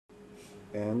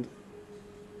and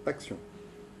action.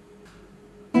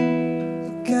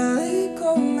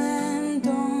 Calico Man,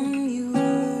 don't you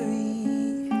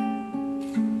worry.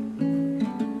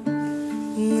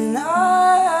 And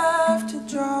I have to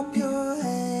drop your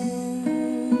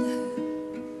hand,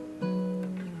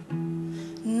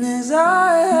 and as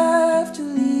I have to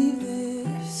leave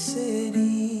this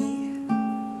city,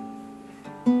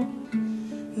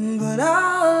 but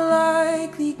I'll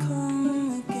likely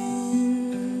come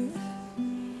again.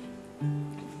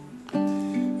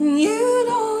 You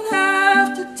don't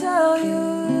have to tell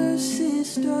your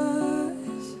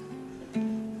sisters,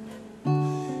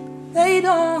 they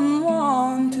don't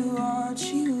want to watch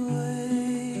you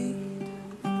wait,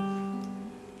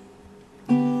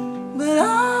 but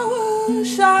I will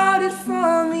shout it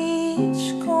from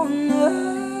each corner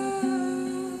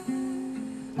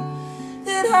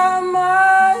that I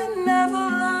might never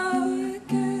love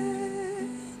again.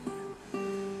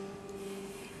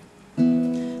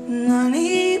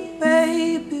 Honey,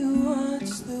 baby,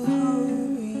 what's the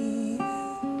hurry?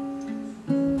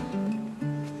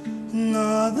 And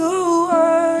all the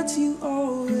words you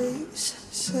always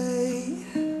say,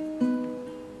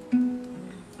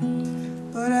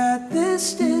 but at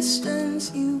this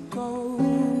distance you go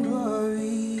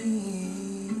blurry.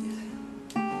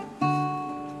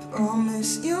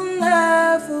 Promise you'll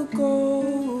never go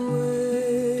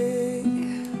away.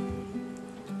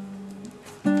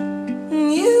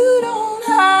 You don't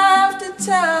have to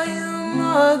tell your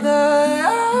mother,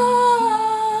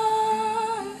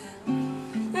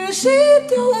 she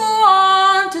don't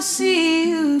want to see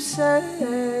you sad,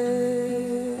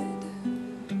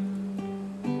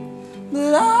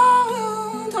 but I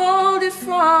won't hold it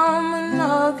from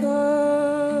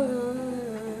another,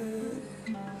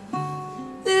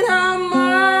 that I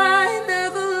might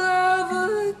never love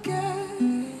again.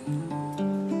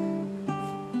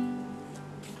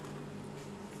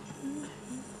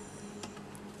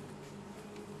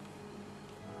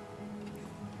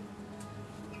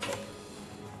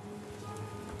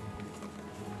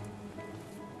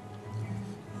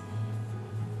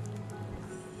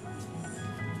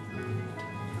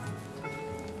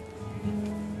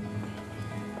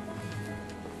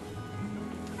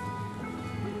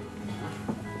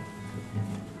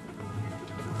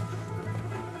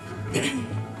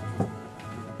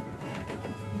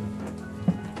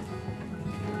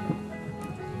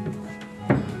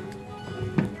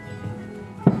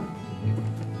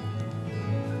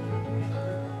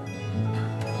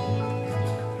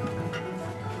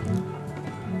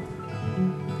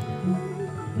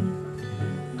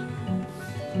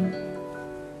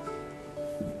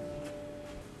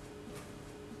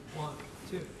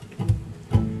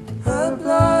 Her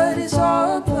blood is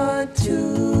our blood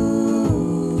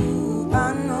too,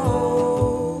 I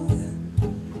know,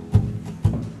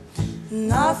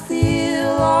 and I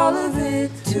feel all of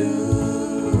it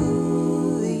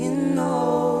too, you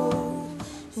know.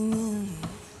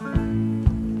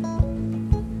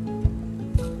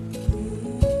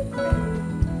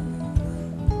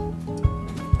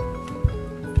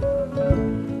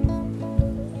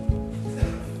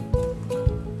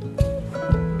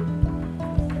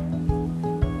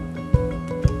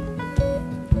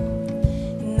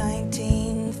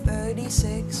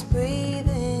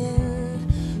 Breathing,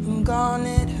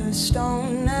 garnet, her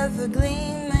stone never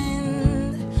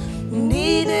gleaming.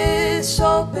 Needed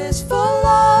soap is for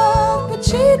love, but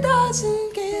she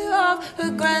doesn't give up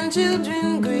her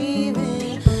grandchildren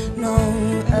grieving. No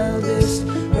eldest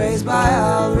raised by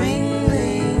our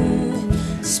ringling,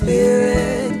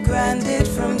 spirit granted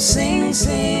from Sing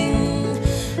Sing.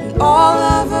 And all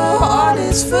of her heart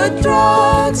is for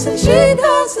drugs, and she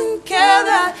doesn't care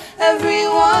that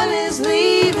everyone is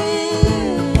leaving.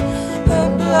 Her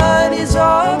blood is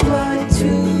our blood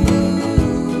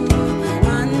too,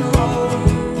 I know,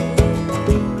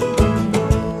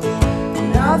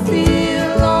 and I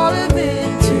feel all of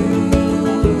it too,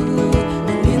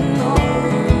 you know,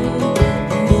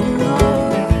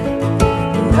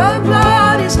 and her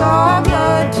blood is our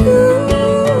blood too.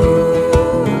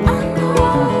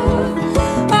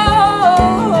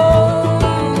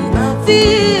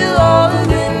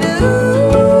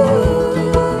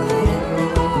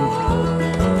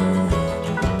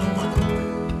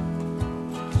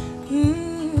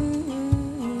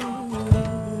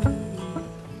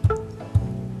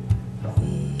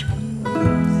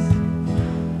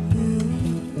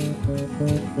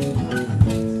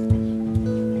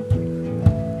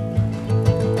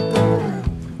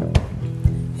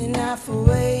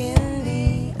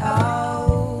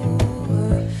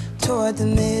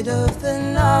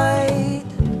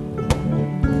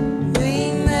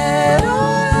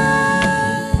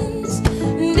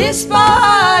 despise.